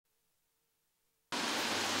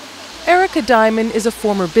Erica Diamond is a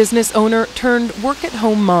former business owner turned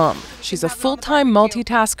work-at-home mom. She's a full-time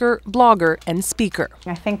multitasker, blogger, and speaker.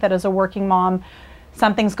 I think that as a working mom,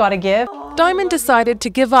 something's got to give. Diamond decided to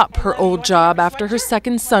give up her old job after her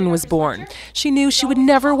second son was born. She knew she would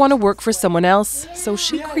never want to work for someone else, so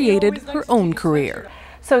she created her own career.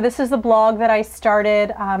 So this is the blog that I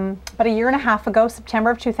started about a year and a half ago,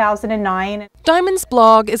 September of 2009. Diamond's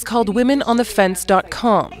blog is called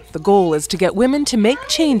womenonthefence.com. The goal is to get women to make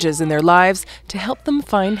changes in their lives to help them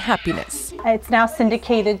find happiness. It's now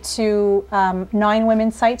syndicated to 9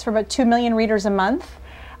 women's sites for about 2 million readers a month.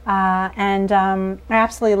 I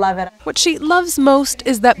absolutely love it. What she loves most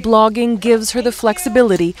is that blogging gives her the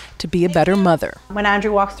flexibility to be a better mother. When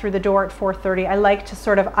Andrew walks through the door at 4:30, I like to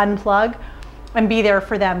sort of unplug and be there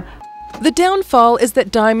for them. The downfall is that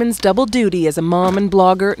Diamond's double duty as a mom and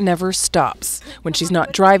blogger never stops. When she's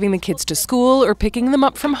not driving the kids to school or picking them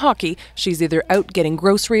up from hockey, she's either out getting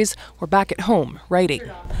groceries or back at home writing.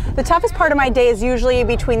 The toughest part of my day is usually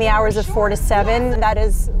between the hours of 4 to 7. That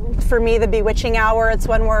is, for me, the bewitching hour. It's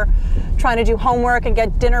when we're trying to do homework and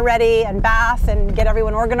get dinner ready and bath and get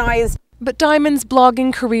everyone organized. But Diamond's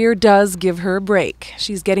blogging career does give her a break.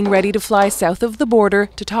 She's getting ready to fly south of the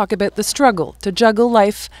border to talk about the struggle to juggle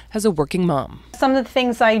life as a working mom. Some of the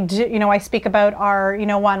things I do, I speak about are,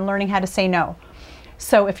 one, learning how to say no.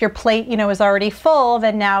 So if your plate, is already full,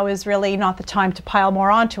 then now is really not the time to pile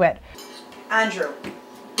more onto it. Andrew,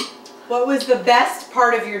 what was the best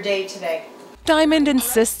part of your day today? Diamond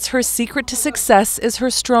insists her secret to success is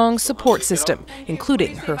her strong support system,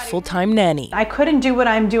 including her full-time nanny. I couldn't do what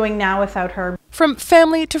I'm doing now without her. From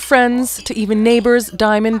family to friends to even neighbors,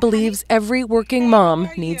 Diamond believes every working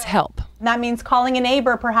mom needs help. That means calling a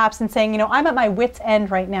neighbor perhaps and saying, I'm at my wit's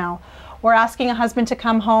end right now. Or asking a husband to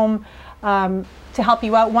come home to help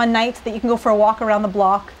you out one night so that you can go for a walk around the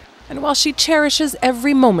block. And while she cherishes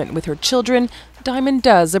every moment with her children, Diamond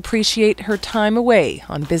does appreciate her time away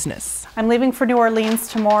on business. I'm leaving for New Orleans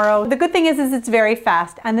tomorrow. The good thing is it's very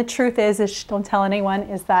fast. And the truth is don't tell anyone,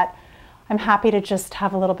 is that I'm happy to just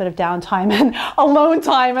have a little bit of downtime and alone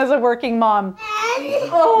time as a working mom.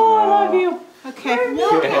 Oh, I love you. Okay.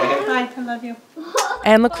 Bye, I love you.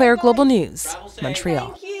 Anne LeClaire, Global News,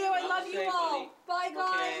 Montreal.